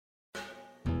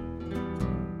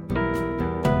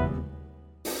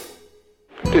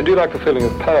you like the feeling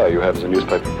of power you have as a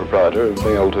newspaper proprietor, of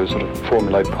being able to sort of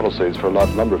formulate policies for a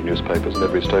large number of newspapers in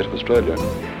every state of Australia?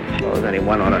 Well, there's only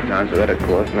one honest answer to that, of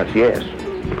course, and that's yes.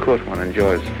 Of course one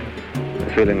enjoys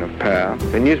the feeling of power.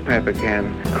 The newspaper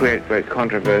can create great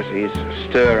controversies,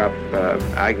 stir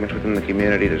up arguments within the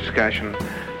community, discussion,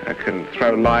 can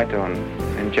throw light on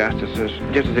injustices,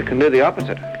 just as it can do the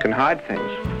opposite. It can hide things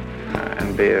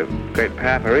and be a great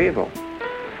power for evil.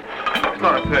 It's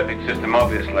not a perfect system,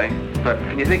 obviously, but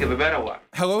can you think of a better one?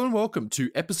 Hello and welcome to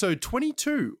episode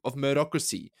 22 of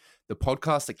Murderocracy, the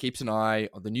podcast that keeps an eye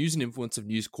on the news and influence of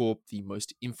News Corp, the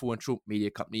most influential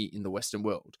media company in the Western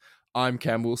world. I'm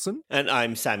Cam Wilson. And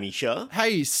I'm Sammy Shah.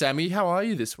 Hey, Sammy, how are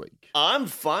you this week? I'm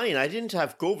fine. I didn't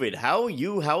have COVID. How are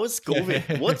you? How is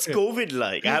COVID? What's COVID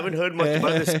like? I haven't heard much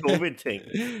about this COVID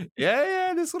thing.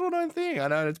 Yeah, this little known thing. I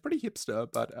know it's pretty hipster,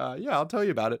 but yeah, I'll tell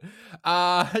you about it.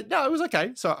 No, it was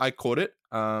okay. So I caught it.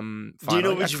 Do you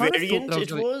know which variant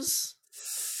it was?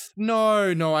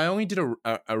 No, I only did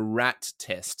a rat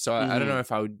test, so I don't know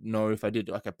if I would know if I did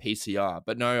like a PCR.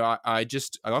 But no, I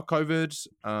got COVID.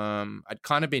 I'd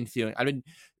kind of been feeling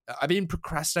I've been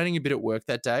procrastinating a bit at work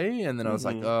that day, and then I was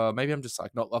like, oh, maybe I'm just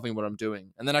like not loving what I'm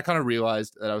doing. And then I kind of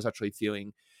realized that I was actually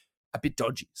feeling a bit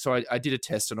dodgy, so I did a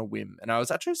test on a whim, and I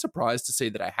was actually surprised to see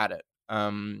that I had it.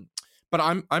 But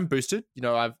I'm boosted. You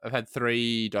know, I've had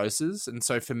 3 doses, and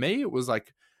so for me it was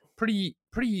like pretty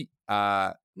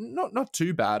not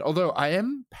too bad, although I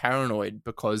am paranoid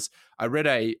because I read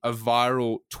a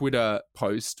viral Twitter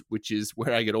post, which is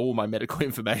where I get all my medical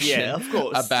information. Yeah, of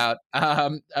course.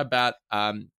 About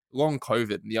long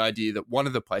COVID, and the idea that one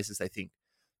of the places they think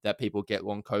that people get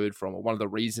long COVID from, or one of the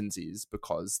reasons, is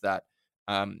because that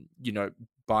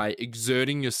by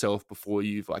exerting yourself before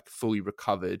you've like fully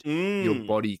recovered, your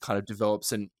body kind of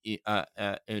develops an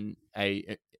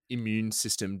immune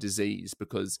system disease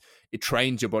because it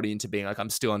trains your body into being like, I'm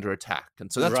still under attack.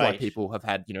 And so that's why people have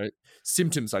had,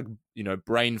 symptoms like,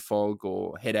 brain fog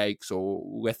or headaches or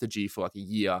lethargy for like a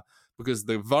year, because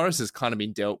the virus has kind of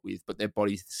been dealt with, but their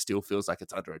body still feels like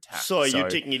it's under attack. So are you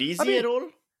taking it easy at all?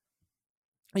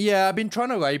 Yeah, I've been trying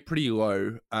to lay pretty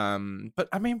low. But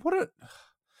I mean,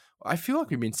 I feel like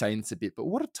we've been saying this a bit, but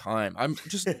what a time. I'm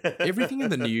just, everything in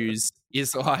the news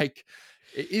is like,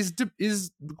 is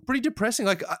pretty depressing.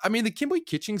 Like, I mean, the Kimberley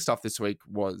Kitching stuff this week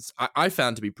was, I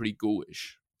found to be pretty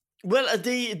ghoulish. Well,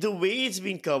 the way it's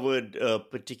been covered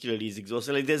particularly is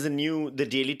exhausting. Like, there's the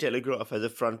Daily Telegraph has a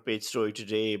front page story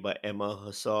today by Emma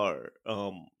Hassar,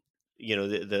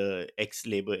 the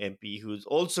ex-Labour MP who's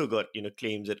also got,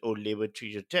 claims that Labour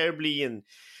treated terribly, and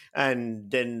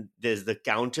then there's the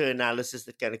counter analysis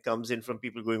that kind of comes in from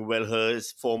people going, well, her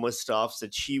former staff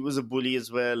said she was a bully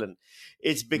as well, and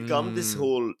it's become this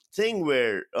whole thing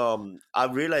where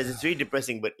I've realized it's very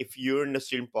depressing, but if you're in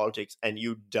Australian politics and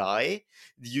you die,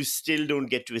 you still don't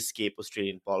get to escape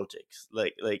Australian politics.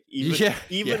 Like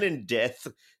even in death,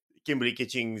 Kimberley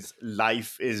Kitching's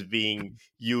life is being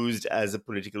used as a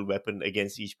political weapon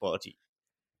against each party.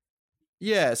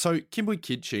 Yeah, so Kimberley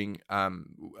Kitching,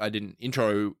 I didn't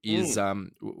intro, is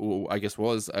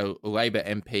was a Labor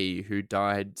MP who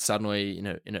died suddenly in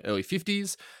the early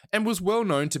 50s, and was well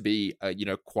known to be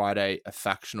quite a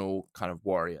factional kind of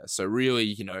warrior. So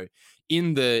really,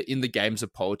 in the games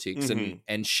of politics,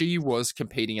 and she was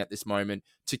competing at this moment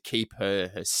to keep her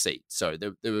seat. So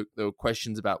there were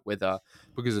questions about whether,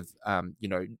 because of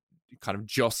kind of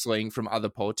jostling from other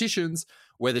politicians,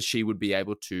 whether she would be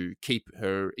able to keep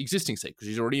her existing seat because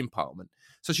she's already in Parliament.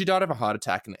 So she died of a heart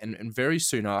attack, and very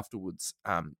soon afterwards,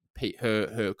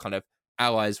 her kind of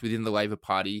allies within the Labor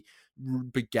Party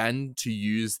began to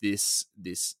use this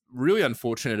really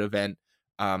unfortunate event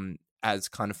as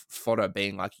kind of fodder,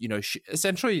 being like, she,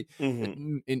 essentially,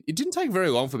 it didn't take very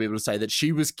long for people to say that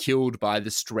she was killed by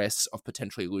the stress of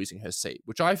potentially losing her seat,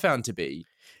 which I found to be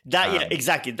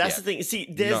exactly. That's the thing. See,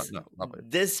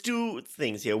 there's 2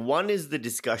 things here. One is the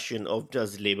discussion of,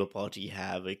 does Labour Party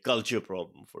have a culture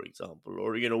problem, for example,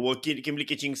 or what Kimberley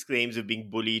Kitching's claims of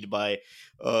being bullied by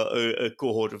a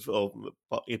cohort of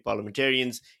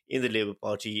parliamentarians in the Labour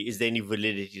Party, is there any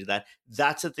validity to that?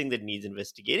 That's a thing that needs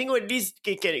investigating, or at least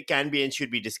can be and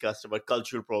should be discussed, about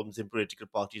cultural problems in political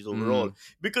parties overall.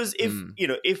 Because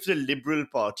if the Liberal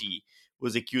Party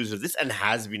was accused of this and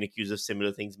has been accused of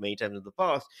similar things many times in the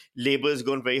past, Labour has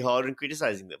gone very hard in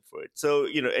criticizing them for it. So,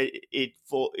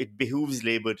 it behooves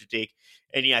Labour to take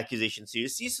any accusation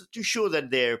seriously, to show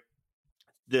that the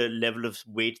level of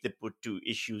weight they put to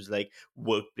issues like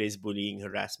workplace bullying,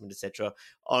 harassment, etc.,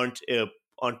 aren't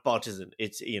aren't partisan.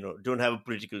 It's, don't have a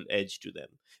political edge to them,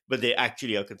 but they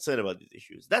actually are concerned about these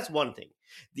issues. That's one thing.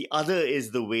 The other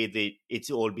is the way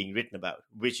it's all being written about,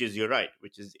 which is, you're right,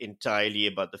 which is entirely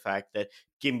about the fact that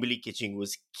Kimberly Kitching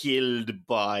was killed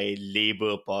by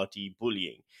Labour Party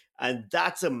bullying. And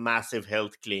that's a massive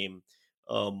health claim,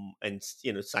 and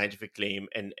scientific claim,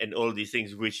 and all these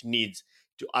things, which needs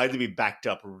to either be backed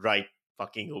up right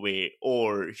fucking away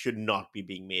or should not be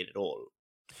being made at all.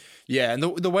 Yeah, and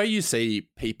the way you see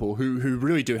people who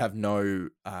really do have no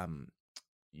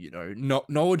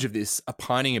knowledge of this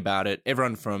opining about it,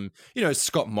 everyone from,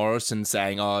 Scott Morrison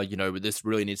saying, this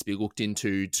really needs to be looked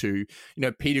into, to,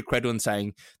 Peter Credlin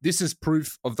saying, this is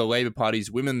proof of the Labor Party's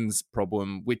women's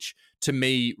problem, which to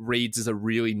me reads as a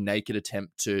really naked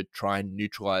attempt to try and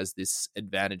neutralise this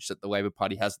advantage that the Labor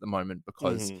Party has at the moment,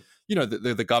 because,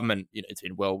 the government, it's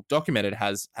been well documented,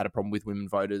 has had a problem with women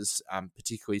voters,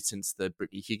 particularly since the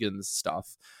Brittany Higgins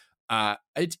stuff.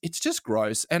 It's just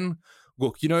gross. And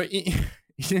look,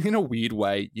 in a weird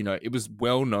way, it was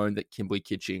well known that Kimberly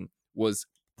Kitching was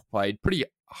played pretty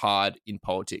hard in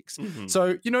politics. Mm-hmm.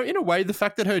 So, in a way, the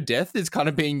fact that her death is kind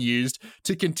of being used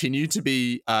to continue to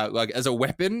be as a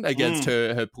weapon against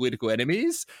her political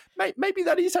enemies, maybe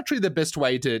that is actually the best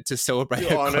way to celebrate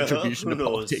her contribution to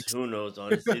politics. Who knows,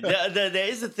 honestly. there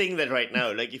is a thing that right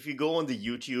now, like if you go on the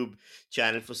YouTube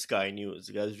channel for Sky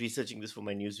News, I was researching this for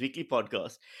my News Weekly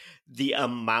podcast, the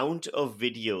amount of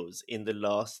videos in the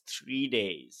last 3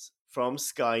 days from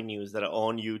Sky News that are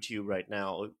on YouTube right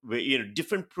now, where,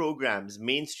 different programs,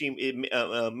 mainstream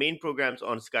main programs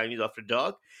on Sky News After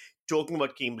Dark, talking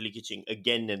about Kimberly Kitching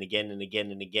again and again and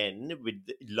again and again, with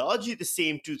largely the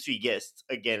same 2-3 guests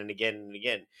again and again and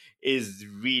again, is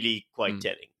really quite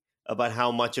telling about how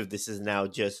much of this is now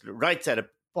just right side of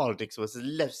politics versus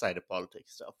left side of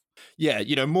politics stuff.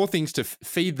 Yeah, more things to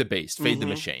feed the beast, feed the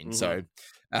machine. Mm-hmm. So,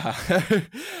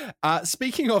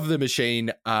 speaking of the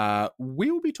machine, we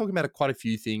will be talking about quite a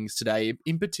few things today.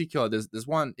 In particular, there's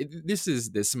one.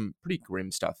 There's some pretty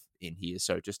grim stuff in here,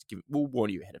 so we'll warn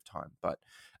you ahead of time. But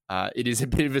it is a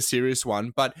bit of a serious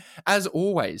one. But as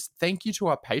always, thank you to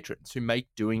our patrons who make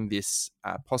doing this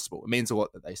possible. It means a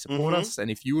lot that they support us,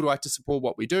 and if you would like to support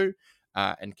what we do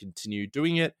and continue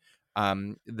doing it,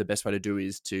 the best way to do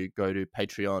is to go to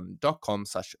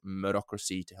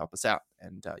patreon.com/Murdochracy to help us out.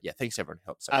 And thanks everyone who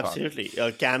helped so far. Absolutely.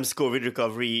 Cam's COVID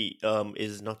recovery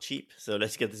is not cheap. So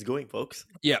let's get this going, folks.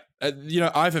 Yeah.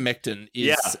 Ivermectin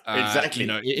is exactly.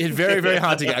 It's very, very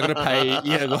hard to get. I'm going to pay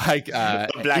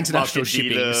international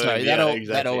shipping. Dealer. So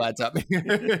that all adds up.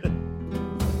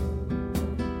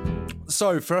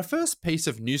 So, for our first piece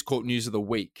of News Corp news of the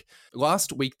week,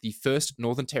 last week, the first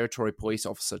Northern Territory police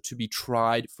officer to be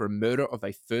tried for a murder of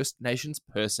a First Nations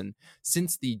person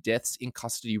since the Deaths in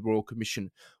Custody Royal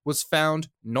Commission was found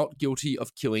not guilty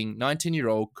of killing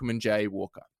 19-year-old Kumanjayi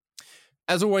Walker.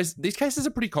 As always, these cases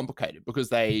are pretty complicated because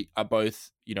they are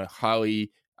both,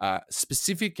 highly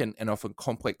specific and often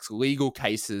complex legal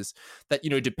cases that,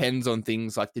 depends on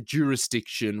things like the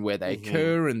jurisdiction where they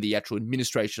occur and the actual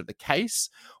administration of the case,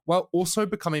 while also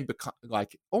becoming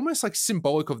almost like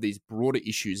symbolic of these broader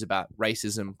issues about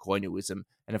racism, colonialism,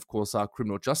 and of course our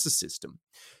criminal justice system.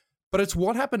 But it's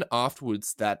what happened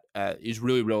afterwards that is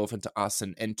really relevant to us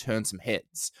and turned some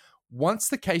heads. Once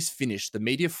the case finished, the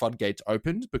media floodgates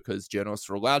opened because journalists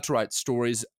were allowed to write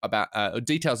stories about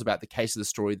details about the case of the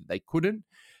story that they couldn't.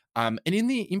 And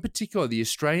in particular, the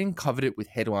Australian covered it with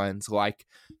headlines like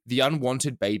 "The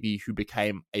Unwanted Baby Who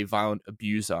Became a Violent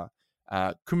Abuser,"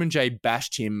 "Kumanjayi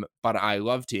bashed him, but I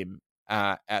loved him."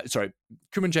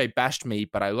 Kumanjayi bashed me,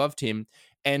 but I loved him.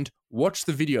 And "Watch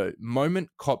the video. Moment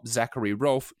cop Zachary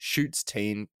Rolfe shoots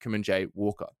teen Kumanjayi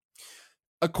Walker."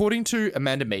 According to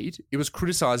Amanda Mead, it was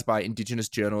criticised by Indigenous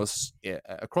journalists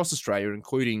across Australia,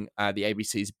 including the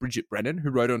ABC's Bridget Brennan, who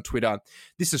wrote on Twitter,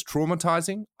 "This is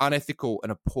traumatising, unethical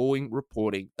and appalling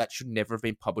reporting that should never have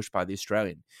been published by The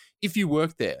Australian. If you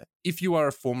work there, if you are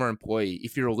a former employee,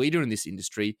 if you're a leader in this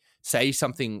industry, say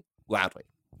something loudly."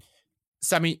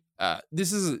 Sammy,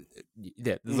 there's a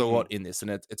lot in this, and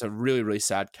it's a really, really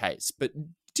sad case. But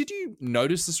did you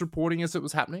notice this reporting as it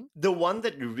was happening? The one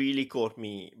that really caught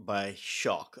me by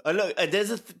shock. Look, there's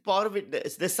a part of it.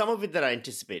 There's some of it that I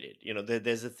anticipated.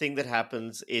 There's a thing that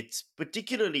happens. It's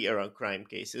particularly around crime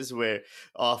cases where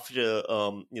after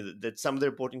that some of the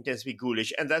reporting tends to be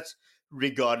ghoulish, and that's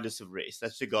regardless of race.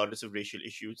 That's regardless of racial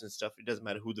issues and stuff. It doesn't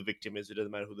matter who the victim is. It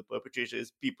doesn't matter who the perpetrator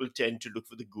is. People tend to look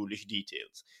for the ghoulish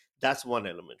details. That's one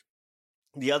element.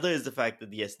 The other is the fact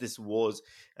that, yes, this was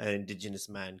an Indigenous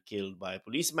man killed by a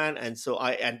policeman. And so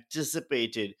I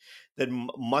anticipated that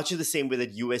much of the same way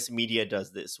that US media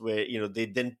does this, where, they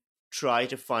then try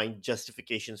to find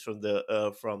justifications from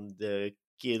the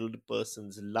killed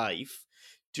person's life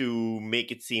to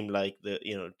make it seem like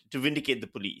to vindicate the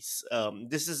police.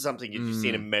 This is something you see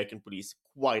in American police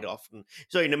quite often.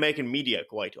 So in American media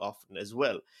quite often as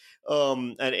well.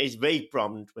 And it's very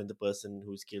prominent when the person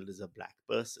who's killed is a black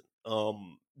person.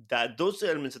 That those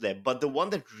elements are there. But the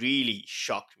one that really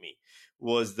shocked me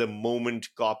was the moment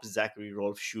cop Zachary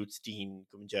Rolfe shoots teen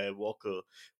Kumanjaya Walker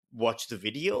watched the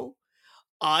video.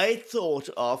 I thought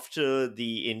after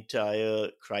the entire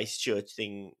Christchurch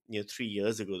thing, 3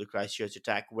 years ago, the Christchurch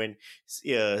attack, when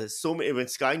when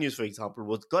Sky News, for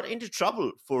example, got into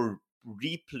trouble for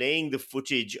replaying the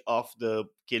footage of the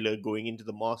killer going into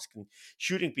the mosque and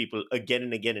shooting people again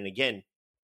and again and again,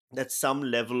 that some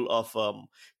level of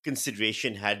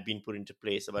consideration had been put into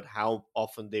place about how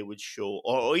often they would show,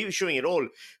 or even showing at all,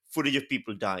 footage of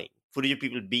people dying, footage of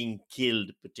people being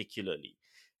killed particularly.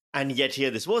 And yet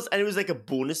here this was, and it was like a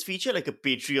bonus feature, like a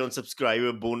Patreon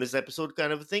subscriber bonus episode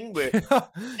kind of a thing, where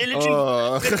they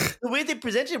literally, the way they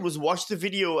presented it was watch the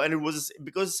video, and it was,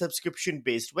 because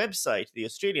subscription-based website, the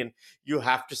Australian, you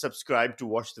have to subscribe to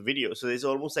watch the video. So there's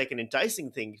almost like an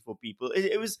enticing thing for people.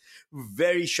 It was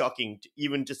very shocking,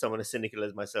 even to someone as cynical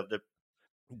as myself, that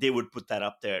they would put that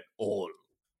up there at all.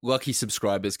 Lucky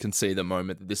subscribers can see the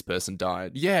moment that this person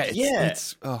died. Yeah,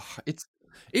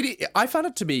 I found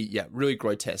it to be really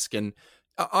grotesque, and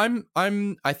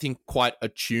I think quite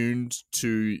attuned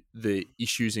to the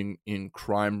issues in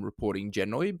crime reporting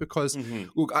generally, because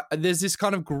look, there's this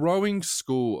kind of growing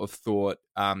school of thought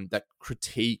that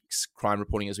critiques crime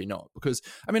reporting as we know it. Because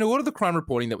I mean, a lot of the crime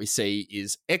reporting that we see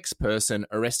is X person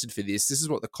arrested for this. This is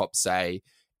what the cops say.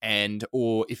 And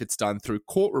or if it's done through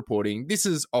court reporting, this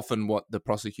is often what the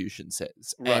prosecution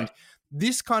says. Right. And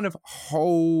this kind of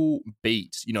whole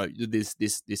beat, this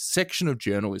section of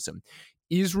journalism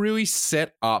is really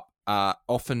set up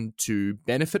often to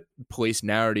benefit police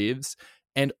narratives,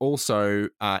 and also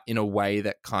in a way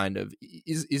that kind of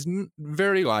is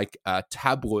very like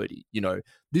tabloidy.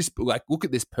 This, like, look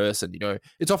at this person.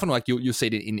 It's often like you'll see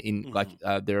it in like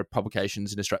there are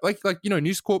publications in Australia, like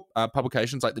News Corp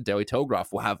publications like the Daily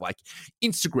Telegraph will have like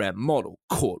Instagram model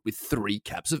caught with 3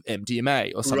 caps of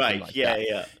MDMA or something like that.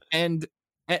 Yeah. And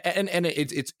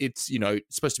it's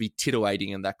supposed to be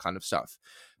titillating and that kind of stuff.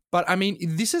 But I mean,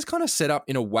 this is kind of set up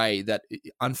in a way that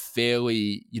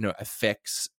unfairly,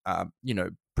 affects,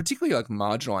 particularly like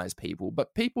marginalized people,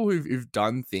 but people who've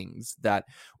done things that,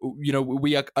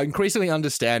 we are increasingly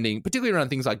understanding, particularly around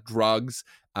things like drugs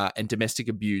and domestic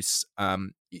abuse,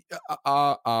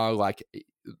 are like,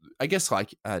 I guess,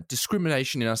 like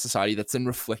discrimination in our society that's then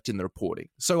reflected in the reporting.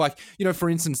 So, like, for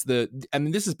instance,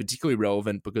 this is particularly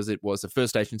relevant because it was a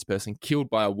First Nations person killed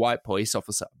by a white police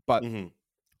officer, but.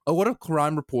 A lot of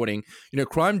crime reporting,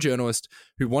 crime journalists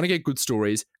who want to get good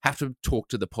stories have to talk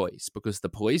to the police, because the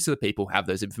police are the people who have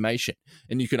those information.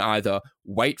 And you can either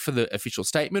wait for the official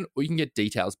statement or you can get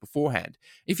details beforehand.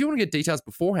 If you want to get details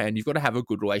beforehand, you've got to have a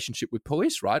good relationship with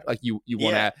police, right? Like you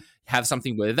want to have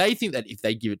something where they think that if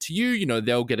they give it to you,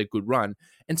 they'll get a good run.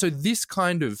 And so this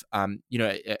kind of,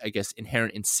 I guess,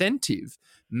 inherent incentive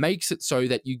makes it so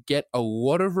that you get a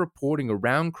lot of reporting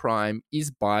around crime is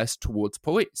biased towards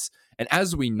police. And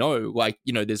as we know, like,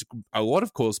 there's a lot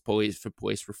of calls for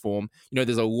police reform.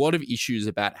 There's a lot of issues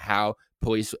about how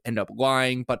police end up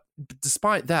lying. But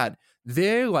despite that,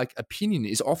 their like opinion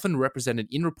is often represented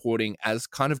in reporting as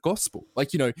kind of gospel. Like,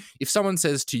 if someone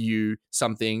says to you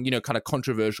something, kind of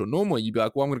controversial, normally you'd be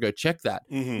like, well, I'm going to go check that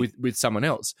with someone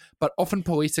else. But often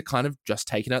police are kind of just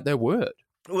taking out their word.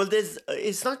 Well,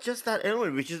 it's not just that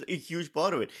element, which is a huge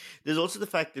part of it. There's also the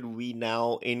fact that we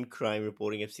now, in crime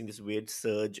reporting, have seen this weird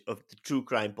surge of the true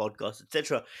crime podcasts,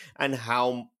 etc., and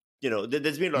how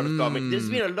there's been a lot of There's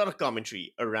been a lot of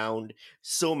commentary around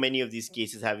so many of these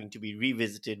cases having to be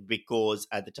revisited because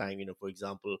at the time, for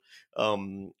example,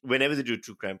 whenever they do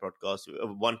true crime podcasts,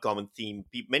 one common theme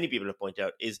many people have pointed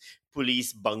out is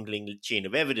police bungling chain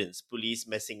of evidence, police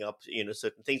messing up,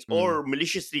 certain things, or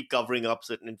maliciously covering up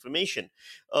certain information.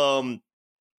 And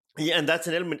that's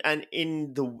an element. And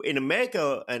in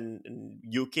America and in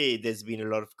UK, there's been a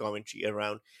lot of commentary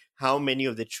around how many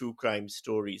of the true crime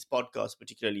stories, podcasts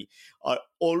particularly,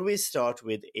 always start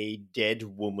with a dead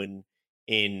woman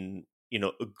in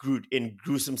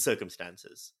gruesome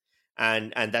circumstances,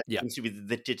 and that seems to be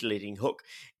the titillating hook.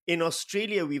 In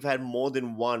Australia, we've had more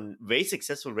than one very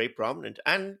successful, very prominent,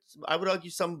 and I would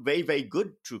argue some very, very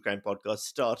good true crime podcasts,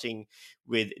 starting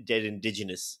with Dead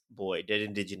Indigenous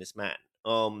Man.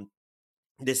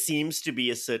 There seems to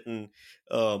be a certain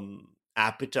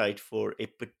appetite for a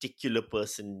particular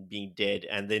person being dead,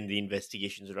 and then the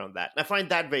investigations around that. And I find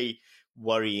that very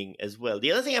worrying as well.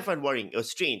 The other thing I found worrying or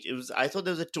strange, I thought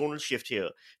there was a tonal shift here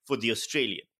for the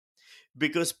Australian,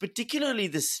 because particularly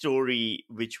this story,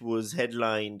 which was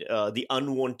headlined "The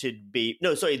Unwanted Babe,"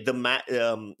 no, sorry,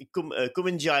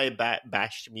 Kumanjai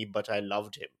bashed me, but I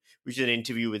loved him, which is an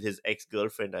interview with his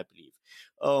ex-girlfriend, I believe.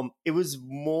 It was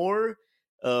more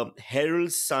Herald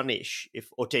Sunish,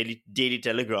 or Daily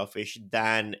Telegraphish,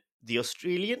 than the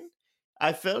Australian,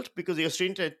 I felt, because the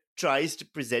Australian tries to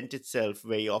present itself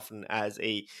very often as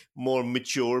a more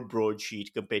mature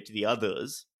broadsheet compared to the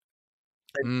others.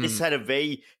 And this had a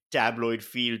very tabloid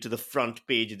feel to the front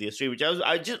page of the Australian, which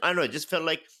I don't know, it just felt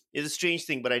like it's a strange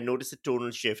thing, but I noticed a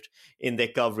tonal shift in their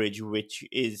coverage, which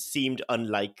seemed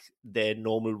unlike their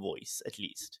normal voice, at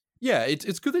least. Yeah,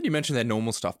 it's good that you mentioned their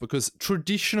normal stuff, because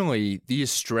traditionally the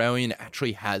Australian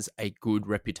actually has a good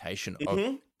reputation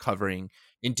of covering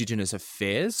Indigenous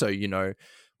affairs. So, you know,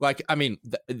 like, I mean,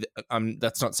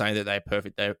 that's not saying that they're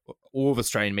perfect. All of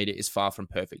Australian media is far from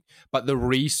perfect, but the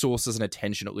resources and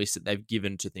attention, at least, that they've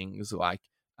given to things like,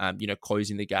 you know,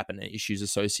 closing the gap and issues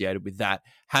associated with that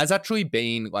has actually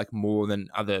been like more than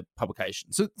other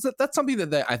publications. So that's something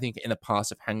that they, I think, in the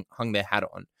past have hung their hat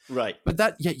on. Right. But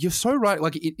that, yeah, you're so right.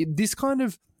 Like this kind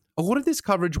of, a lot of this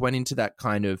coverage went into that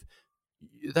kind of,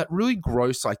 that really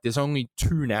gross, like there's only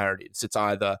two narratives. It's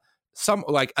either some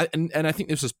like, and I think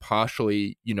this was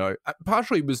partially, you know,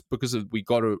 partially it was because we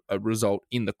got a result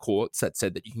in the courts that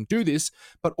said that you can do this,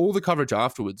 but all the coverage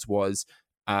afterwards was,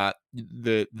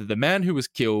 the man who was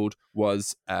killed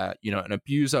was, you know, an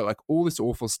abuser, like all this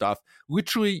awful stuff.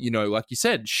 Literally, you know, like you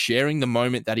said, sharing the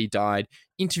moment that he died,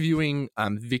 interviewing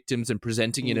victims and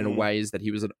presenting it in a ways that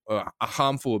he was a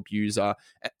harmful abuser,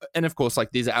 and of course,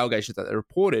 like these are allegations that they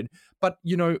reported. But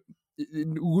you know,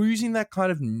 losing that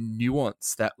kind of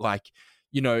nuance that, like,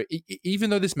 you know, even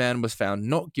though this man was found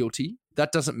not guilty,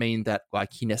 that doesn't mean that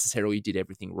like he necessarily did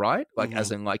everything right. Like,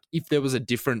 as in, like, if there was a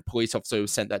different police officer who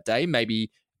was sent that day, maybe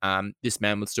this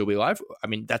man would still be alive. I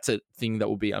mean, that's a thing that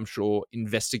will be, I'm sure,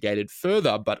 investigated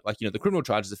further. But like, you know, the criminal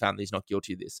charges have found that he's not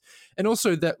guilty of this, and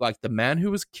also that like the man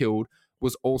who was killed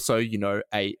was also, you know,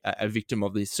 a victim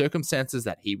of the circumstances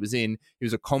that he was in. He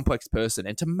was a complex person,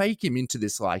 and to make him into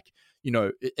this, like, you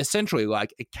know, essentially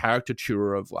like a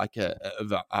caricature of like a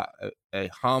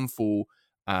harmful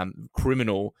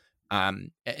criminal,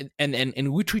 and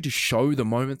literally to show the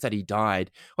moment that he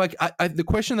died. Like, the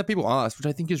question that people ask, which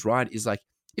I think is right, is like,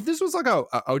 if this was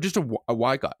like just a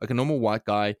white guy, like a normal white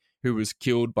guy who was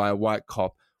killed by a white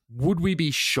cop, would we be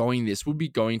showing this? Would we be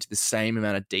going to the same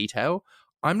amount of detail?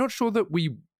 I'm not sure that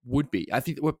we would be. I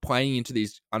think that we're playing into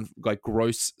these like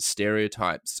gross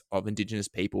stereotypes of Indigenous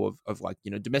people, of like, you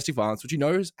know, domestic violence, which, you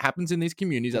know, happens in these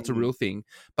communities. That's a real thing.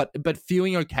 But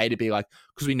feeling okay to be like,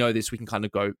 because we know this, we can kind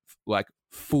of go like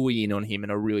fully in on him in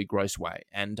a really gross way.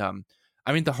 And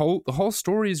I mean, the whole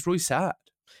story is really sad.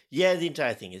 Yeah, the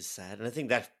entire thing is sad, and I think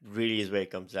that really is where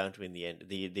it comes down to in the end.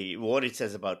 The what it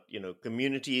says about, you know,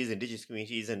 communities, Indigenous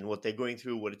communities, and what they're going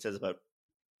through. What it says about,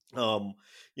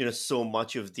 you know, so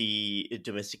much of the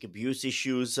domestic abuse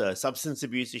issues, substance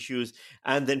abuse issues,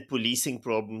 and then policing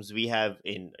problems we have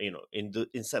in, you know,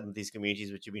 in some of these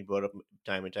communities, which have been brought up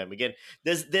time and time again.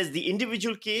 There's the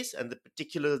individual case and the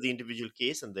particular of the individual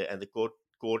case and the court,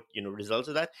 you know, results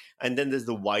of that, and then there's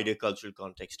the wider cultural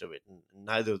context of it, and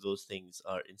neither of those things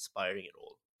are inspiring at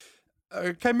all.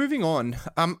 Okay, moving on.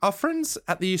 Our friends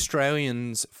at the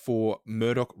Australians for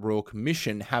Murdoch Royal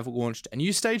Commission have launched a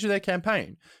new stage of their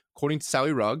campaign. According to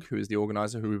Sally Rugg, who is the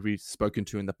organiser who we've spoken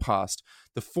to in the past,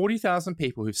 the 40,000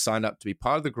 people who've signed up to be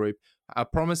part of the group are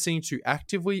promising to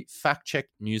actively fact-check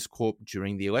News Corp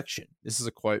during the election. This is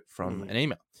a quote from an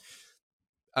email.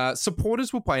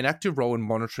 Supporters will play an active role in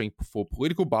monitoring for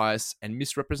political bias and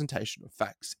misrepresentation of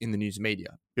facts in the news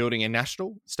media, building a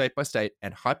national, state-by-state,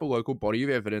 and hyper-local body of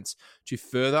evidence to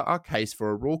further our case for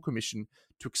a Royal Commission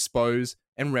to expose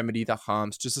and remedy the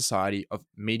harms to society of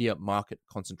media market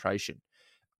concentration.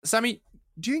 Sammy,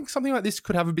 do you think something like this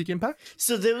could have a big impact?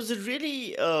 So there was a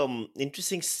really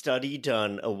interesting study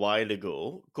done a while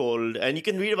ago called, and you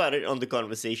can read about it on The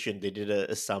Conversation. They did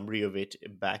a summary of it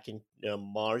back in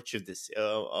March of this,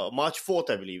 March 4th,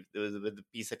 I believe, the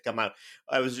piece had come out.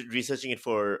 I was researching it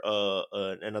for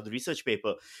another research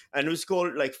paper, and it was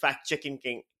called like Fact Checking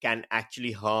Can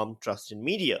Actually Harm Trust in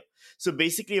Media. So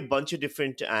basically a bunch of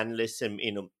different analysts and,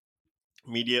 you know,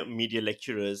 media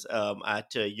lecturers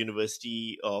at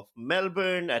University of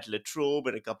Melbourne, at La Trobe,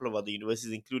 and a couple of other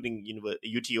universities, including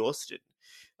UT Austin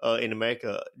in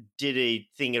America, did a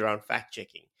thing around fact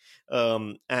checking,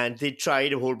 and they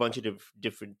tried a whole bunch of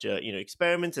different you know,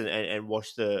 experiments and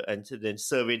watched and then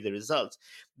surveyed the results.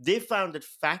 They found that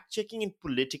fact checking in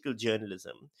political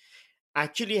journalism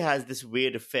actually has this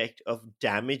weird effect of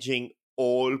damaging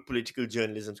all political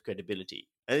journalism's credibility.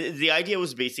 And the idea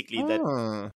was basically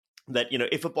Ah. that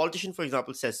if a politician, for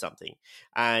example, says something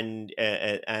and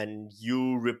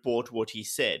you report what he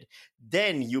said,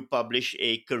 then you publish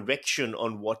a correction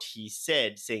on what he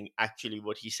said, saying actually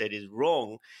what he said is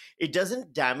wrong. It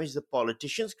doesn't damage the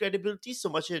politician's credibility so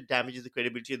much as it damages the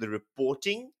credibility of the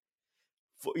reporting.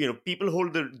 For, people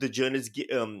hold the journalists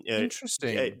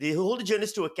Interesting. they hold the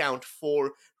journalists to account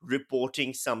for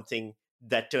reporting something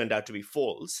that turned out to be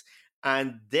false,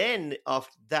 and then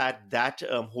after that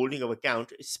holding of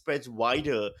account spreads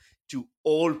wider to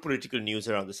all political news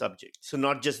around the subject. So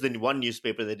not just the one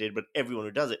newspaper that did, but everyone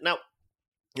who does it now.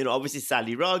 Obviously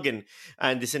Sally Rugg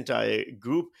and this entire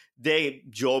group, their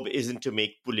job isn't to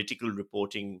make political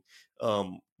reporting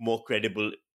more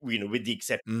credible, with the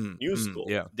exception of News Corp.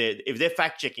 Yeah. If they're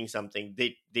fact checking something,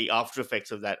 the after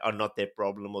effects of that are not their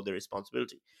problem or their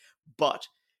responsibility. But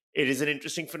it is an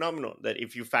interesting phenomenon that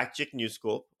if you fact check News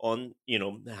Corp on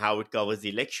how it covers the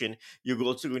election, you're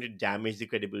also going to damage the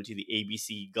credibility of the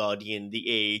ABC, Guardian, The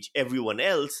Age, everyone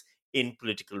else in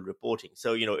political reporting.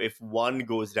 So if one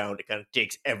goes down, it kind of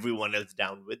takes everyone else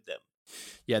down with them.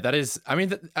 Yeah, that is. I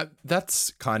mean,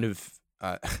 that's kind of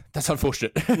that's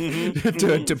unfortunate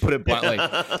Mm-hmm. to put it bluntly.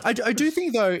 I do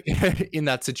think though, in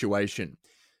that situation,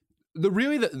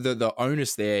 the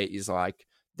onus there is like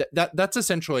that's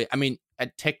essentially. I mean,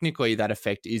 technically that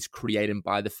effect is created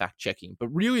by the fact checking, but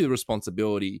really the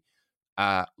responsibility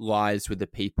lies with the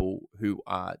people who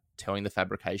are telling the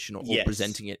fabrication or Yes.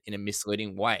 presenting it in a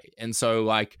misleading way. And so,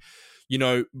 like,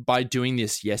 by doing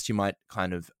this, yes, you might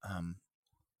kind of,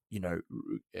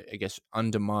 I guess,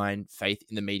 undermine faith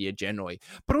in the media generally.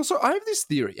 But also, I have this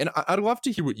theory, and I'd love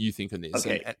to hear what you think on this.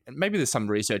 Okay. And maybe there's some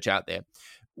research out there.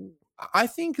 I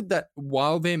think that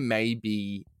while there may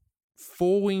be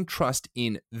falling trust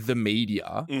in the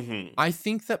media, Mm-hmm. I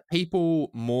think that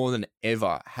people more than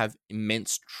ever have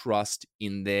immense trust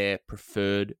in their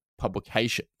preferred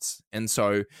publications. And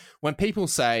so when people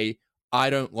say,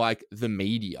 I don't like the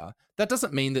media, that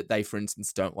doesn't mean that they, for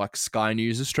instance, don't like Sky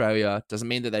News Australia, doesn't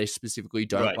mean that they specifically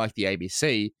don't Right. like the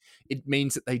ABC. It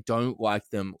means that they don't like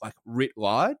them like writ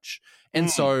large. And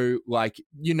so like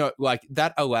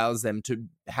that allows them to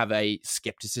have a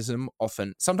skepticism,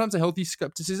 often sometimes a healthy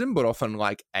skepticism, but often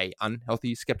like a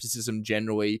unhealthy skepticism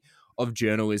generally of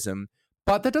journalism.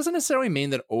 But that doesn't necessarily mean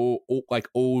that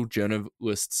all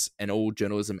journalists and all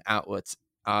journalism outlets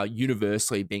are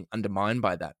universally being undermined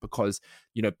by that, because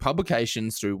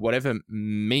publications through whatever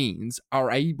means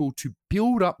are able to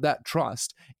build up that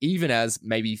trust even as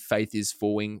maybe faith is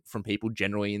falling from people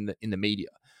generally in the media.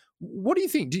 What do you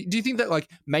think? Do you think that like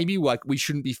maybe like we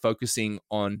shouldn't be focusing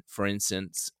on, for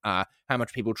instance, how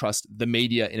much people trust the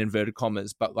media in inverted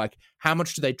commas, but like how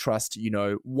much do they trust,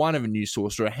 one of a news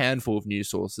source or a handful of news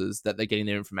sources that they're getting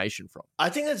their information from? I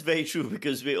think that's very true,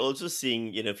 because we're also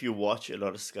seeing, if you watch a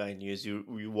lot of Sky News,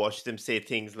 you watch them say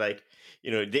things like,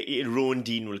 Rowan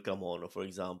Dean will come on, or for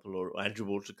example, or Andrew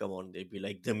Bolt will come on. They'd be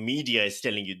like, the media is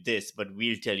telling you this, but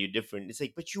we'll tell you different. It's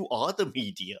like, but you are the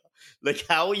media. Like,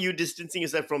 how are you distancing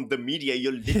yourself from the media?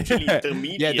 You're literally the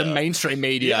media. Yeah, the mainstream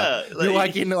media. Yeah, You're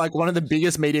like in like one of the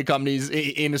biggest media companies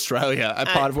in Australia, a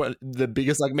part of the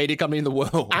biggest like media company in the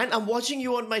world. And I'm watching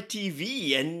you on my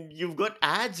TV, and you've got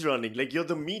ads running. Like, you're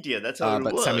the media. That's how it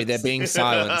But works. Sammy, they're being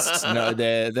silenced. No,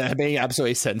 they're being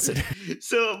absolutely censored.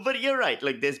 So, but you're right.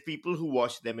 Like, there's people who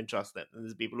watch them and trust them, and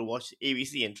there's people who watch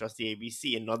ABC and trust the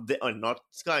ABC and not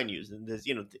Sky News. And there's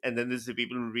and then there's the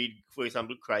people who read, for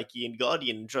example, Crikey and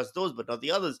Guardian and trust those, but not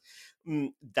the others.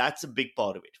 That's a big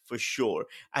part of it for sure.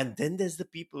 And then there's the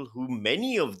people who,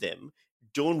 many of them,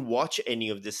 don't watch any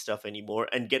of this stuff anymore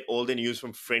and get all the news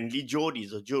from Friendly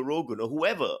Jordies or Joe Rogan or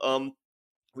whoever.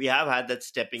 We have had that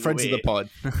stepping Friends away. of the pod.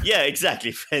 Yeah,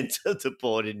 exactly. Friends of the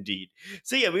pod, indeed.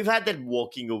 So yeah, we've had that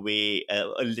walking away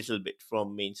a little bit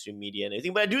from mainstream media and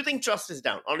everything. But I do think trust is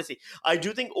down. Honestly, I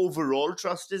do think overall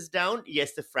trust is down.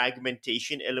 Yes, the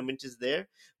fragmentation element is there,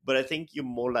 but I think you're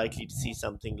more likely to see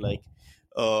something like,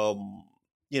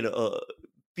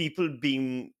 people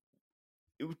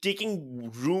taking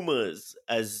rumors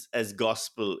as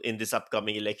gospel in this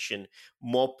upcoming election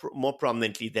more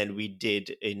prominently than we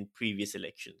did in previous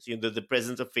elections. The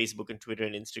presence of Facebook and Twitter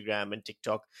and Instagram and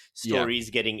TikTok stories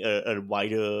getting a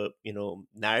wider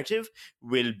narrative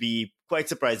will be quite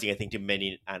surprising, I think, to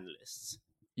many analysts.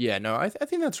 Yeah, no, I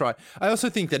think that's right. I also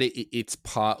think that it's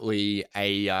partly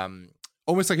a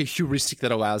almost like a heuristic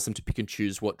that allows them to pick and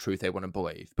choose what truth they want to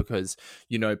believe, because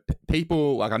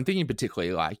people like, I'm thinking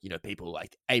particularly like people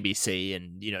like ABC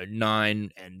and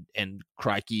Nine and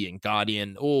Crikey and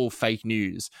Guardian, all fake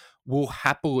news. will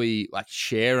happily like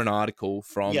share an article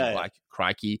from like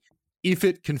Crikey if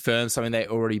it confirms something they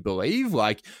already believe.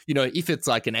 Like, you know, if it's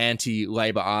like an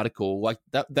anti-Labor article, like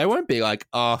that, they won't be like,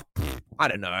 oh, I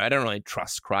don't know, I don't really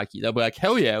trust Crikey. They'll be like,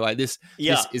 hell yeah, like this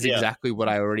is exactly what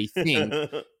I already think.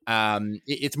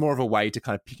 It's more of a way to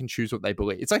kind of pick and choose what they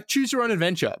believe. It's like choose your own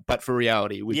adventure, but for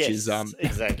reality, which is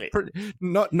exactly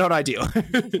not ideal.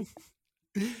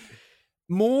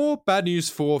 More bad news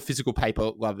for physical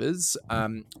paper lovers.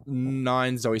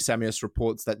 Nine Zoe Samios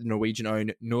reports that the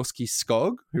Norwegian-owned Norske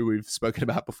Skog, who we've spoken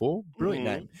about before, brilliant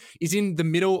name, is in the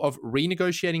middle of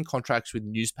renegotiating contracts with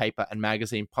newspaper and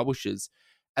magazine publishers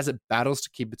as it battles to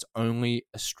keep its only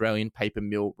Australian paper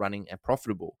mill running and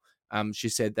profitable. She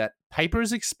said that paper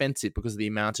is expensive because of the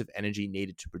amount of energy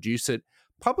needed to produce it.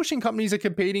 Publishing companies are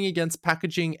competing against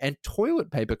packaging and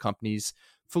toilet paper companies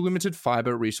for limited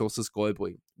fiber resources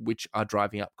globally, which are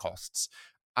driving up costs.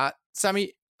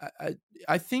 Sammy,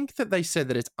 I think that they said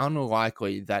that it's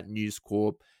unlikely that News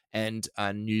Corp and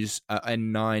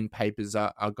and Nine papers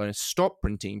are going to stop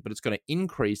printing, but it's going to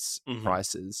increase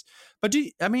prices. But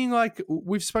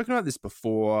we've spoken about this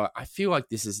before. I feel like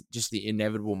this is just the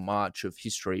inevitable march of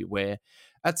history where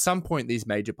at some point these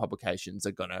major publications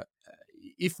are going to,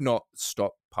 if not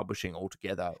stop publishing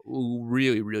altogether, will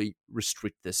really, really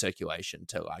restrict their circulation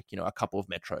to a couple of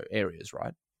metro areas,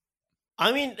 right?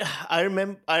 I mean, I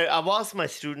remember I've asked my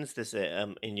students this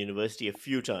in university a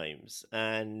few times,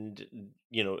 and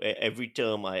every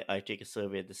term I take a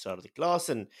survey at the start of the class,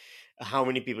 and how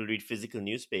many people read physical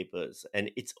newspapers, and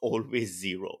it's always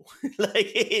zero.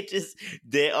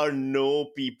 There are no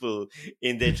people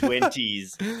in their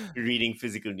 20s reading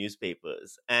physical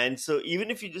newspapers. And so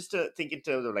even if you just think in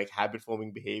terms of like habit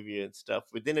forming behavior and stuff,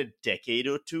 within a decade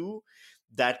or two,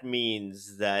 that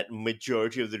means that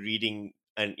majority of the reading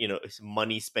and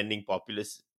money spending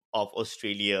populace of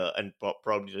Australia and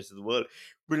probably the rest of the world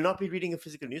will not be reading a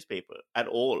physical newspaper at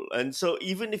all. And so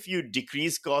even if you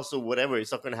decrease costs or whatever,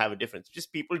 it's not going to have a difference.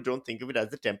 Just people don't think of it as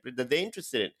the template that they're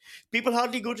interested in. People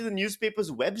hardly go to the newspaper's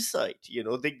website.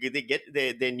 They get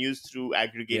their news through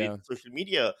aggregated social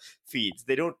media feeds.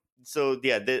 They don't. So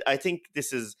I think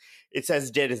it's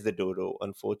as dead as the dodo,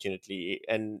 unfortunately,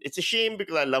 and it's a shame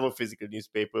because I love a physical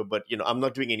newspaper, but I'm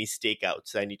not doing any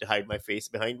stakeouts. I need to hide my face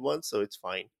behind one, so it's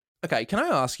fine. Okay, can I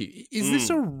ask you, is this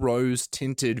a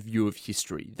rose-tinted view of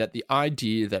history, that the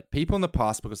idea that people in the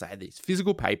past, because they had these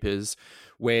physical papers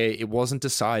where it wasn't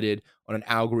decided on an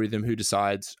algorithm who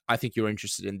decides, I think you're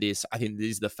interested in this, I think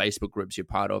these are the Facebook groups you're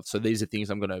part of, so these are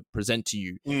things I'm going to present to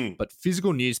you, but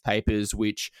physical newspapers,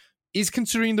 which is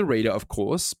considering the reader, of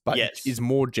course, but is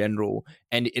more general,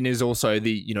 and is also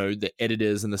the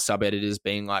editors and the sub-editors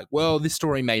being like, well, this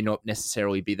story may not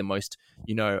necessarily be the most,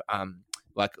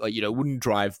 wouldn't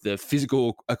drive the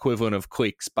physical equivalent of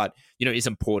clicks, but, is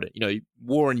important,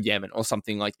 war in Yemen or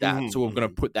something like that. So we're going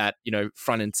to put that,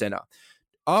 front and center.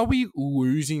 Are we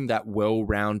losing that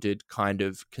well-rounded kind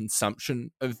of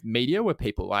consumption of media where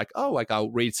people are like, oh, like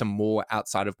I'll read some more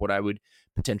outside of what I would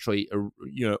potentially,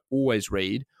 always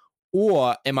read?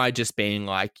 Or am I just being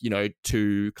like,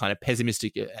 too kind of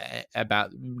pessimistic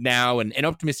about now and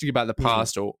optimistic about the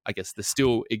past, or I guess the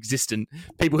still existent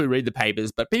people who read the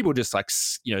papers, but people just like,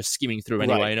 skimming through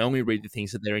anyway and only read the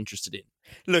things that they're interested in?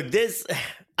 Look,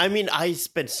 I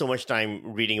spent so much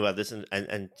time reading about this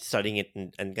and studying it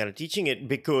and kind of teaching it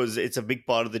because it's a big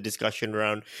part of the discussion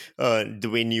around the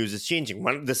way news is changing.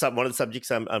 One of the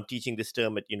subjects I'm teaching this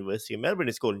term at University of Melbourne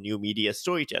is called New Media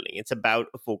Storytelling. It's about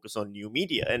a focus on new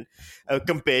media and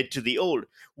compared to the old.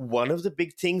 One of the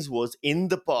big things was in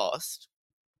the past,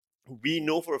 we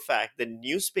know for a fact that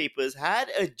newspapers had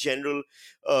a general,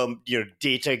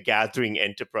 data gathering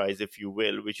enterprise, if you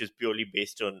will, which is purely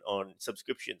based on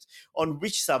subscriptions, on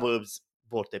which suburbs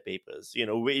bought their papers,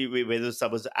 whether the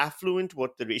suburbs are affluent,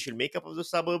 what the racial makeup of the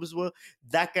suburbs were,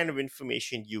 that kind of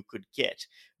information you could get.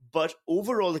 But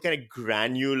overall, the kind of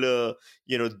granular,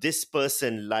 this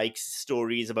person likes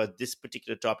stories about this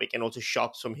particular topic and also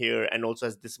shops from here and also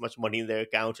has this much money in their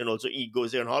account and also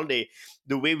goes there on holiday,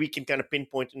 the way we can kind of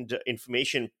pinpoint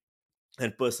information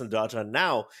and personal data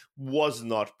now was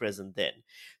not present then.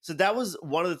 So that was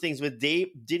one of the things where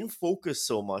they didn't focus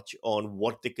so much on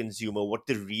what the consumer, what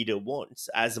the reader wants,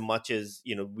 as much as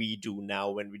we do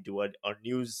now when we do our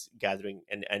news gathering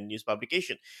and news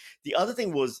publication. The other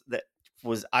thing was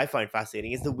I find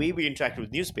fascinating is the way we interact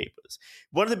with newspapers.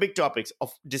 One of the big topics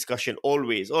of discussion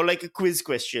always, or like a quiz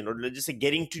question, or just a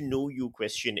getting to know you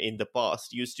question in the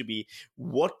past used to be,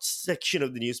 what section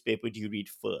of the newspaper do you read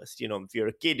first? If you're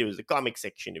a kid, it was the comic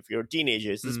section. If you're a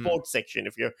teenager, it's the sports section.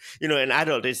 If you're, an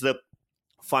adult, it's the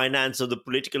finance or the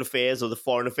political affairs or the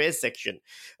foreign affairs section.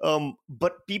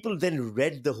 But people then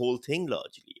read the whole thing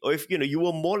largely. Or if you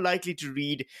were more likely to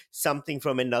read something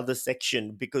from another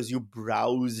section because you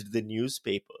browsed the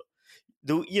newspaper.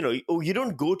 You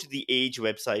don't go to the Age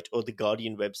website or the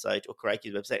Guardian website or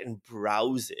Crikey's website and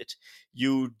browse it.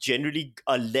 You generally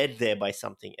are led there by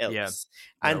something else. Yeah.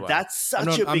 And No way. that's such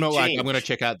a big I'm not change. like I'm going to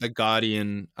check out the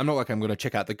Guardian. I'm not like I'm going to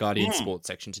check out the Guardian sports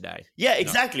section today. Yeah,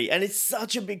 exactly. And it's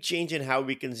such a big change in how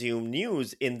we consume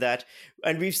news in that,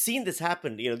 and we've seen this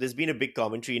happen. There's been a big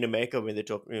commentary in America when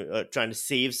they're trying to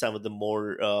save some of the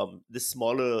more, the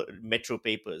smaller metro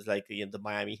papers like the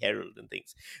Miami Herald and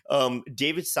things.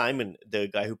 David Simon, the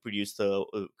guy who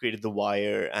created The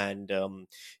Wire and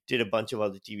did a bunch of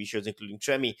other TV shows, including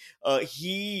Tremmy,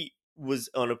 he was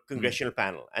on a congressional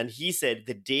panel, and he said,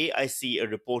 the day I see a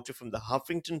reporter from the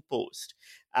Huffington Post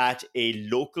at a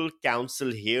local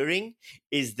council hearing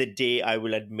is the day I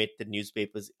will admit that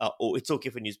newspapers it's okay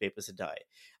for newspapers to die.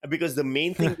 Because the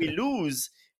main thing we lose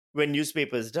when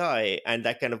newspapers die and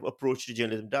that kind of approach to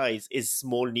journalism dies is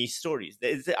small niche stories.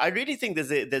 I really think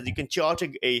that you can chart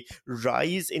a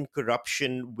rise in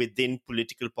corruption within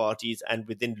political parties and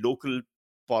within local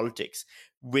politics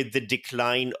with the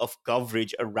decline of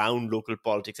coverage around local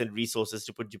politics and resources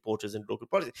to put reporters in local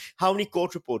politics. How many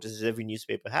court reporters does every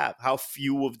newspaper have? How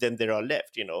few of them there are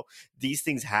left? These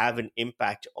things have an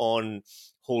impact on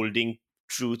holding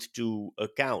truth to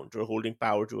account or holding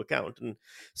power to account. And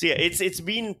so it's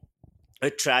been a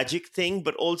tragic thing,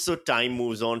 but also time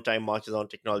moves on, time marches on,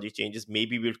 technology changes.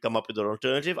 Maybe we'll come up with an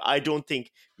alternative. I don't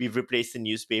think we've replaced the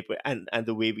newspaper and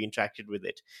the way we interacted with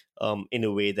it in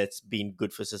a way that's been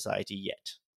good for society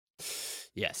yet.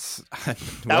 Yes.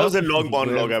 That was a long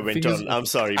monologue I went on. I'm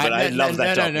sorry, but I love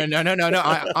that topic.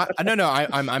 No.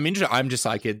 I'm interested. I'm just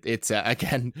like it's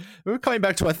again. We're coming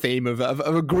back to a theme of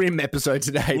a grim episode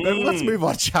today. But let's move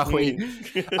on, shall we?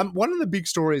 One of the big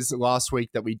stories last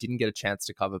week that we didn't get a chance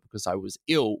to cover because I was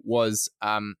ill was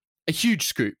a huge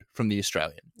scoop from The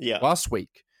Australian. Yeah. Last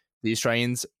week, The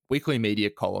Australian's weekly media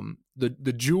column, the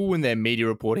jewel in their media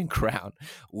reporting crown,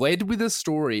 led with a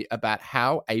story about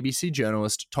how ABC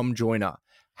journalist Tom Joyner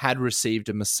had received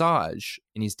a massage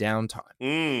in his downtime.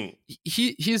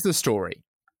 Here's the story.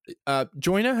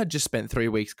 Joyner had just spent 3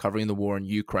 weeks covering the war in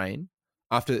Ukraine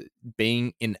after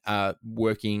being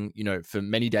working, for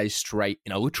many days straight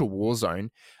in a literal war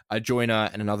zone. Joyner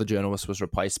and another journalist was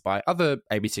replaced by other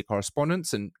ABC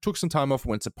correspondents and took some time off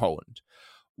and went to Poland.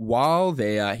 While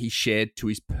there, he shared to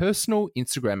his personal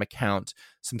Instagram account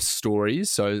some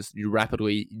stories, so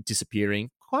rapidly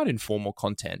disappearing, quite informal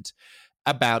content,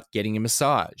 about getting a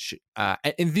massage. And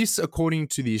this, according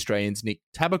to The Australian's Nick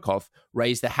Tabakoff,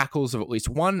 raised the hackles of at least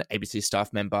one ABC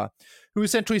staff member who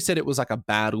essentially said it was like a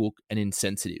bad look and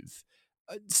insensitive.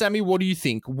 Sammy, what do you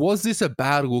think? Was this a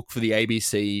bad look for the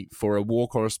ABC for a war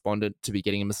correspondent to be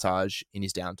getting a massage in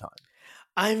his downtime?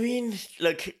 I mean,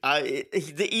 look,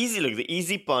 the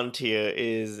easy punt here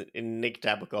is Nick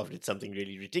Tabakoff did something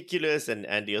really ridiculous,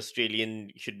 and the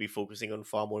Australian should be focusing on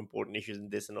far more important issues than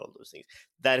this and all those things.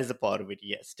 That is a part of it,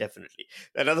 yes, definitely.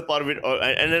 Another part of it,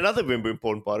 and another very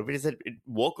important part of it, is that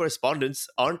war correspondents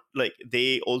aren't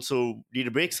they also need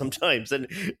a break sometimes, and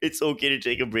it's okay to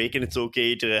take a break, and it's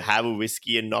okay to have a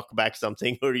whiskey and knock back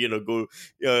something, or go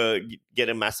get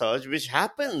a massage, which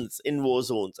happens in war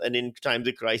zones and in times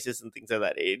of crisis and things like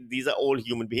that. These are all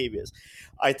human behaviors.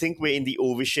 I think we're in the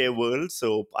overshare world,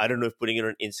 so I don't know if putting it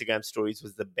on Instagram stories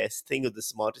was the best thing or the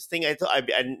smartest thing. The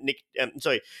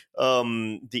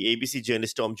ABC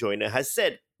journalist Tom Joyner has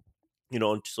said,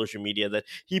 on social media, that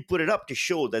he put it up to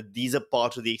show that these are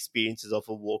part of the experiences of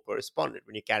a war correspondent.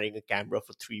 When you're carrying a camera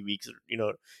for 3 weeks,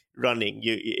 running,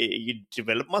 you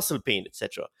develop muscle pain,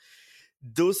 etc.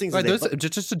 Those things. Right,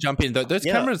 just to jump in, those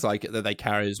cameras that they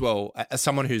carry as well. As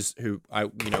someone who I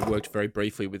worked very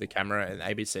briefly with a camera at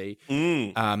ABC,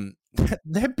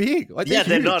 they're big. They're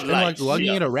huge. Not light. And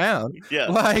lugging it around.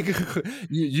 Yeah,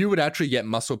 you would actually get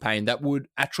muscle pain that would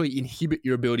actually inhibit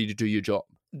your ability to do your job.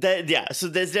 So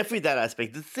there's definitely that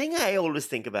aspect. The thing I always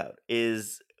think about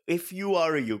is if you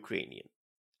are a Ukrainian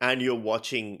and you're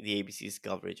watching the ABC's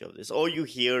coverage of this, or you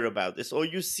hear about this, or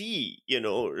you see,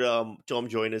 Tom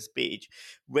Joyner's page,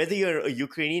 whether you're a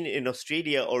Ukrainian in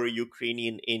Australia or a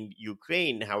Ukrainian in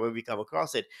Ukraine, however you come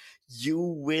across it, you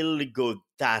will go,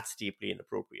 that's deeply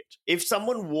inappropriate. If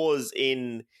someone was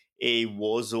in a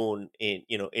war zone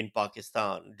in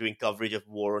Pakistan, doing coverage of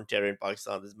war on terror in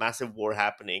Pakistan, there's massive war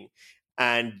happening,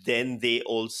 and then they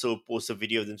also post a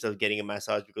video of themselves getting a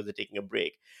massage because they're taking a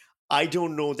break, I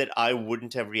don't know that I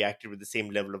wouldn't have reacted with the same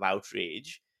level of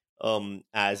outrage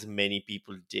as many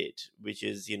people did, which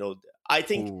is, I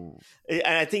think, Ooh.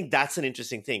 and I think that's an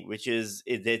interesting thing, which is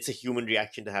it's a human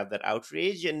reaction to have that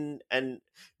outrage, and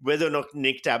whether or not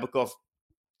Nick Tabakov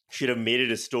should have made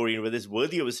it a story and whether it's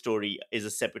worthy of a story is a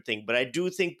separate thing. But I do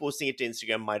think posting it to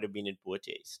Instagram might have been in poor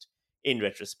taste in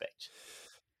retrospect.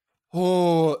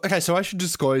 Oh, okay. So I should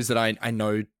disclose that I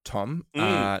know Tom,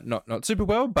 not super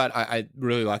well, but I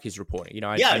really like his reporting. You know,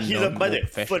 I he's know a him by more the way,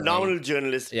 professionally. phenomenal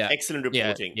journalist, Yeah. excellent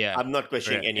reporting. Yeah. I'm not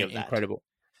questioning any of that. Incredible.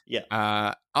 Yeah.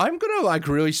 I'm gonna like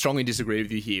really strongly disagree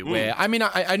with you here. Where I mean,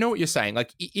 I know what you're saying.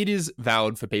 Like, it is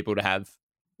valid for people to have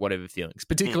whatever feelings,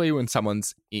 particularly when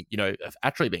someone's, you know,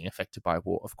 actually being affected by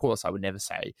war. Of course, I would never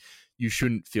say you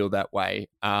shouldn't feel that way.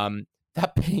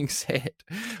 That being said,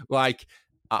 like,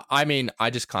 I mean, I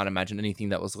just can't imagine anything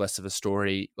that was less of a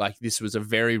story. Like, this was a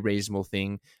very reasonable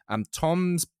thing.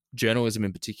 Tom's journalism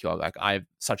in particular, like, I have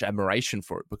such admiration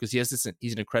for it because he's an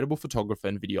incredible photographer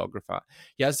and videographer.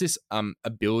 He has this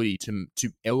ability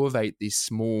to elevate these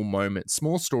small moments,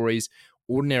 small stories,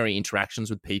 ordinary interactions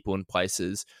with people and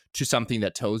places to something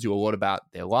that tells you a lot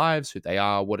about their lives, who they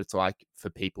are, what it's like for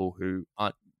people who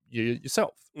aren't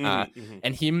yourself.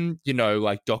 And him, you know,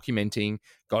 like documenting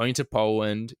going to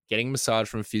Poland, getting a massage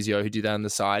from a physio who did that on the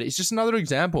side. It's just another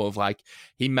example of like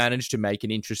he managed to make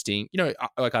an interesting, you know,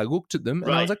 like I looked at them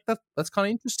and I was like, that's kind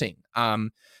of interesting.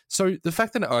 So the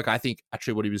fact that like I think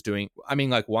actually what he was doing, I mean,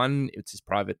 like, one, it's his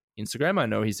private Instagram. I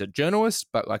know he's a journalist,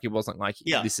 but like it wasn't like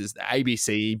this is the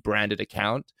ABC branded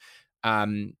account.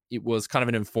 It was kind of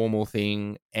an informal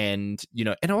thing, and you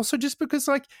know, and also just because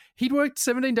like he'd worked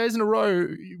 17 days in a row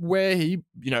where he,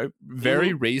 you know,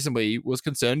 very reasonably was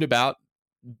concerned about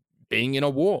being in a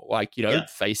war, like, you know,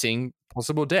 facing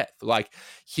possible death, like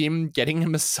him getting a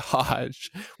massage,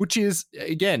 which is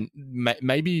again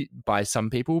maybe by some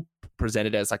people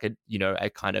presented as like a, you know, a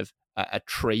kind of a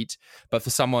treat, but for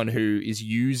someone who is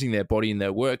using their body in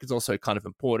their work, it's also kind of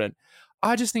important.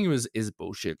 I just think it is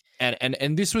bullshit.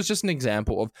 And this was just an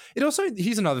example of it. Also,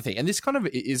 here's another thing, and this kind of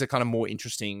is a kind of more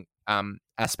interesting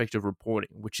aspect of reporting,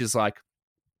 which is like,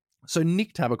 so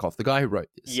Nick Tabakov, the guy who wrote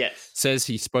this, says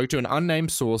he spoke to an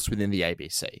unnamed source within the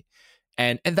ABC.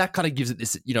 And that kind of gives it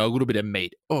this, you know, a little bit of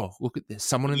meat. Oh, look at this.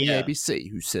 Someone in the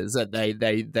ABC who says that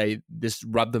they this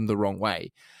rubbed them the wrong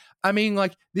way. I mean,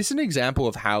 like, this is an example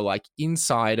of how like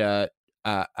insider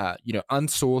you know,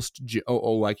 unsourced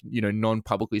or like, you know,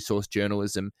 non-publicly sourced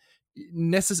journalism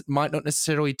might not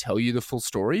necessarily tell you the full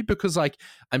story, because like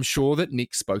I'm sure that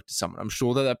Nick spoke to someone. I'm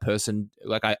sure that person,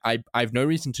 like I have no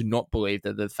reason to not believe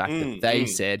that the fact that they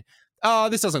said, oh,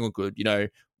 this doesn't look good, you know,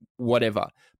 whatever.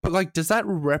 But like, does that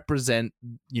represent,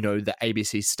 you know, the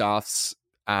ABC staff's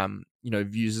you know,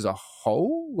 views as a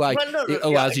whole? Like, it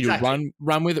allows you to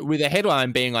run with it, with a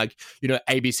headline being like, you know,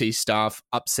 ABC staff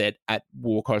upset at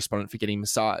war correspondent for getting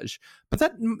massage. But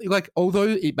that, like, although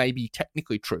it may be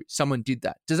technically true, someone did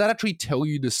that. Does that actually tell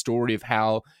you the story of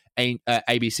how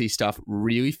ABC staff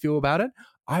really feel about it?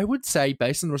 I would say,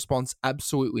 based on the response,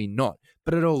 absolutely not.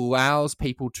 But it allows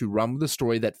people to run with a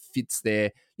story that fits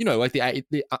their, you know, like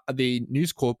the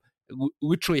News Corp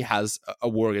literally has a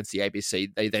war against the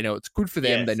ABC. They know it's good for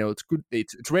them. They know it's good.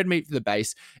 It's red meat for the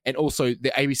base. And also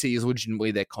the ABC is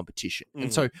legitimately their competition.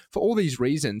 And so for all these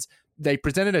reasons, they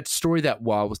presented a story that,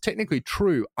 while was technically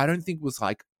true, I don't think was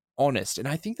like honest. And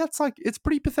I think that's like, it's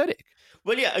pretty pathetic.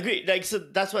 Well, yeah, agree. Like, so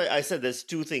that's why I said there's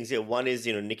two things here. One is,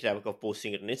 you know, Nick Tabakov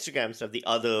posting it on Instagram and stuff. The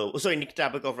other, Nick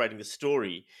Tabakov writing the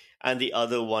story, and the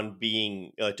other one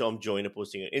being Tom Joyner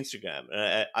posting it on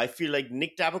Instagram. I feel like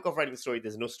Nick Tabakov writing the story,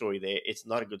 there's no story there. It's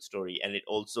not a good story, and it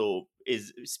also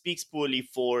speaks poorly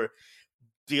for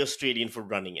the Australian for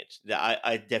running it.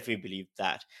 I definitely believe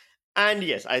that. And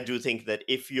yes, I do think that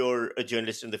if you're a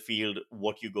journalist in the field,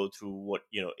 what you go through, what,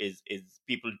 you know, is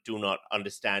people do not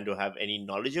understand or have any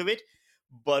knowledge of it.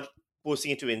 But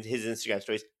posting it to his Instagram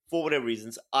stories, for whatever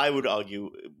reasons, I would argue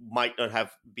might not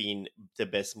have been the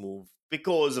best move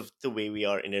because of the way we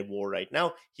are in a war right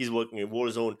now. He's working in a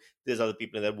war zone. There's other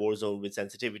people in that war zone with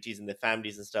sensitivities and their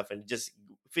families and stuff, and it just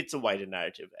fits a wider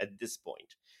narrative at this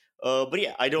point. But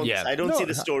yeah, I don't see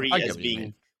the story as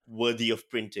being worthy of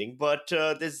printing. But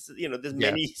there's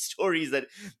many stories that,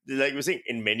 like we're saying,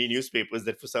 in many newspapers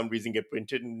that for some reason get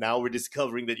printed, and now we're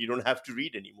discovering that you don't have to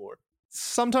read anymore.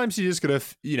 Sometimes you just gotta,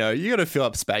 you gotta fill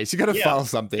up space. You gotta file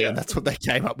something, and that's what they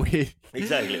came up with.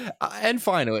 Exactly. And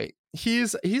finally,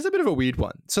 here's a bit of a weird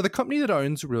one. So the company that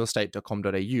owns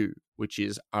realestate.com.au, which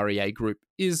is REA Group,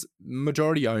 is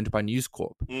majority owned by News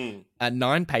Corp. At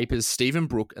Nine Papers, Stephen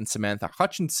Brooke and Samantha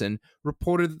Hutchinson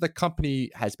reported that the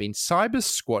company has been cyber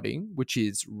squatting, which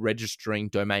is registering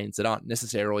domains that aren't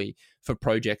necessarily for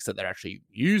projects that they're actually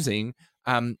using,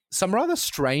 some rather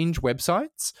strange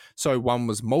websites. So one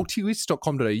was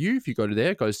multilist.com.au. If you go to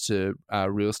there, it goes to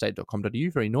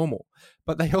realestate.com.au, very normal.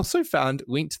 But they also found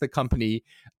linked to the company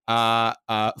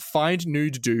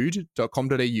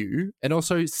findnudedude.com.au and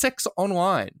also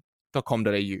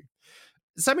sexonline.com.au.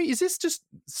 Sammy, is this just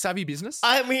savvy business?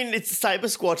 I mean, it's cyber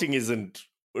squatting isn't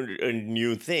a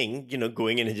new thing,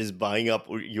 going in and just buying up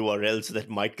URLs that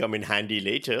might come in handy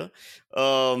later.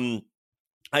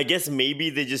 I guess maybe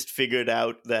they just figured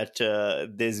out that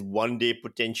there's one day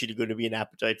potentially going to be an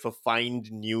appetite for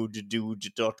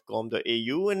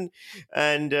findnudedude.com.au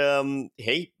and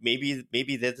hey,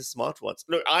 maybe they're the smart ones.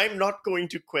 Look, I'm not going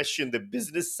to question the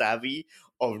business savvy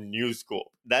of News Corp.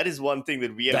 That is one thing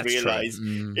that we have realized.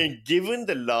 And given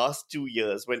the last 2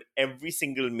 years, when every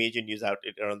single major news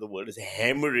outlet around the world is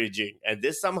hemorrhaging, and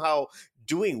they're somehow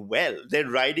doing well, they're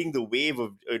riding the wave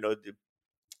of the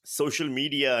social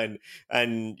media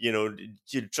and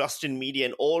trust in media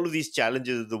and all of these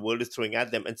challenges that the world is throwing at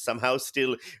them, and somehow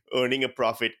still earning a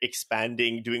profit,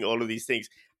 expanding, doing all of these things.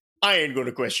 I ain't going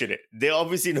to question it. They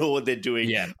obviously know what they're doing.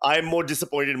 Yeah. I'm more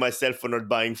disappointed in myself for not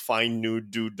buying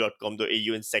findnudedude.com.au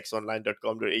and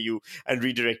sexonline.com.au and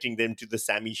redirecting them to the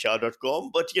sammyshah.com.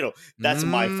 But, that's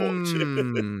my fault.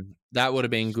 That would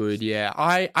have been good, yeah.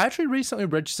 I actually recently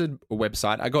registered a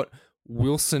website. I got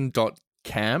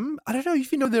wilson.cam. I don't know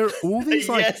if you know, there are all these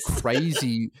Yes.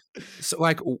 crazy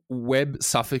web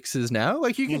suffixes now.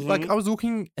 Like you can I was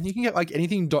looking and you can get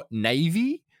anything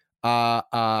 .navy.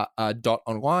 Dot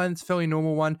online, it's a fairly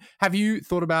normal one. Have you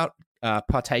thought about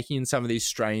partaking in some of these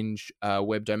strange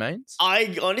web domains? I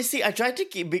tried to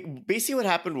keep. Basically, what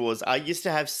happened was I used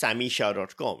to have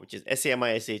sammyshah.com, which is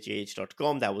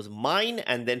SAMISHAH.com. That was mine,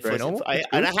 and then I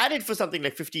had it for something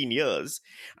like 15 years,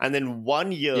 and then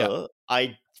 1 year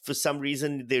for some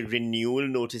reason, the renewal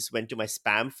notice went to my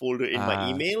spam folder in my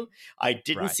email. I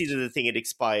didn't see that the thing had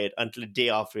expired until a day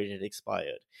after it had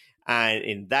expired. And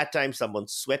in that time, someone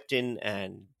swept in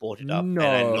and bought it up, and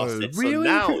I lost it. Really?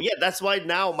 So now, that's why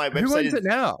now my website Who owns it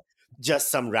now?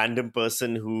 Just some random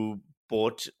person who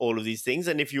bought all of these things.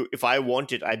 And if I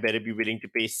want it, I better be willing to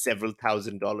pay several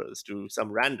 $1,000s to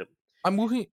some random. I'm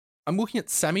looking at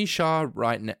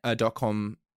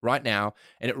sammyshah.com right now,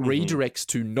 and it redirects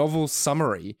to Novel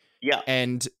Summary. Yeah,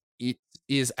 and it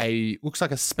is looks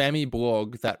like a spammy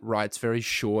blog that writes very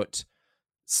short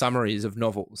summaries of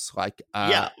novels,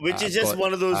 which is just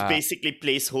one of those basically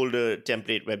placeholder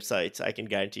template websites, I can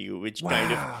guarantee you, which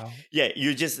kind of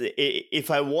you just,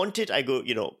 if I want it, I go,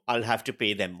 I'll have to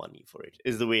pay them money for it,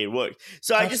 is the way it works.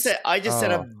 So I just set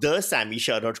up the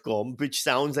sammyshah.com, which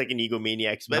sounds like an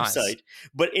egomaniac's website,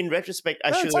 but in retrospect,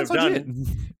 I should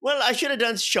have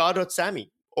done shah.sammy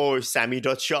or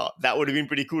sammy.shah. That would have been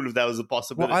pretty cool if that was a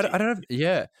possibility. Well, I don't know.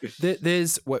 Yeah.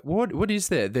 There's what is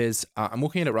there? There's I'm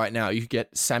looking at it right now. You could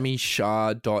get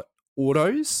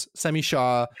sammyshah.autos,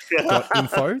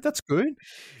 sammyshah.info. That's good.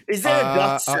 Is there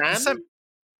a .sam?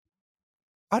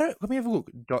 Let me have a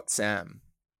look. .sam.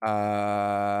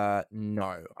 No,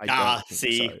 I don't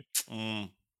think so.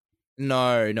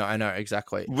 No, I know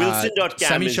exactly.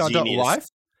 Wilson.cam is genius. Life.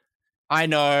 I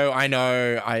know.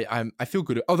 I feel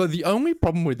good. Although the only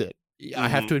problem with it, I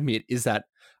have to admit, is that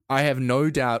I have no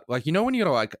doubt, when you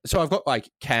go so I've got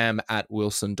cam at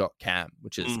wilson.cam,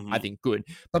 which is, I think, good.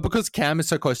 But because cam is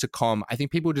so close to com, I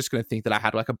think people are just going to think that I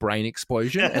had a brain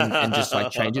explosion and just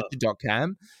change it to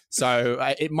 .cam. So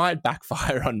it might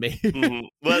backfire on me.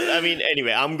 Well, I mean,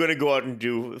 anyway, I'm going to go out and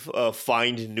do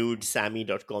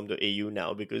findnudesammy.com.au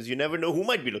now, because you never know who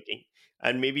might be looking.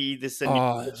 And maybe this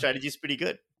strategy is pretty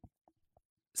good.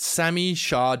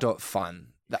 sammyshah.fun.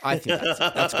 I think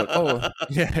that's good. Oh,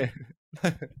 yeah.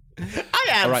 I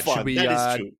am fun. That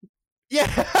is true. Yeah.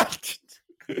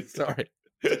 Sorry.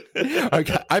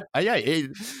 Okay.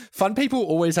 Fun people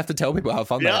always have to tell people how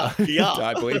fun they are. Yeah.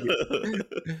 I believe it.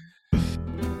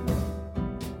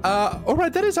 All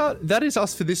right, that is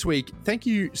us for this week. Thank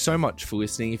you so much for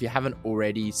listening. If you haven't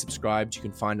already subscribed, you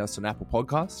can find us on Apple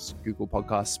Podcasts, Google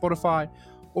Podcasts, Spotify,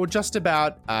 or just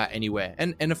about anywhere.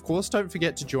 And of course, don't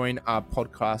forget to join our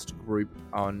podcast group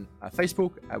on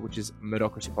Facebook, which is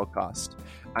Murdocracy Podcast.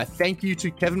 Thank you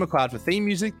to Kevin MacLeod for theme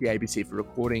music, the ABC for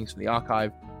recordings from the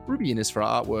archive, Ruby Innes for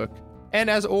our artwork. And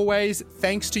as always,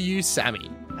 thanks to you, Sammy.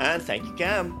 And thank you,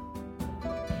 Cam.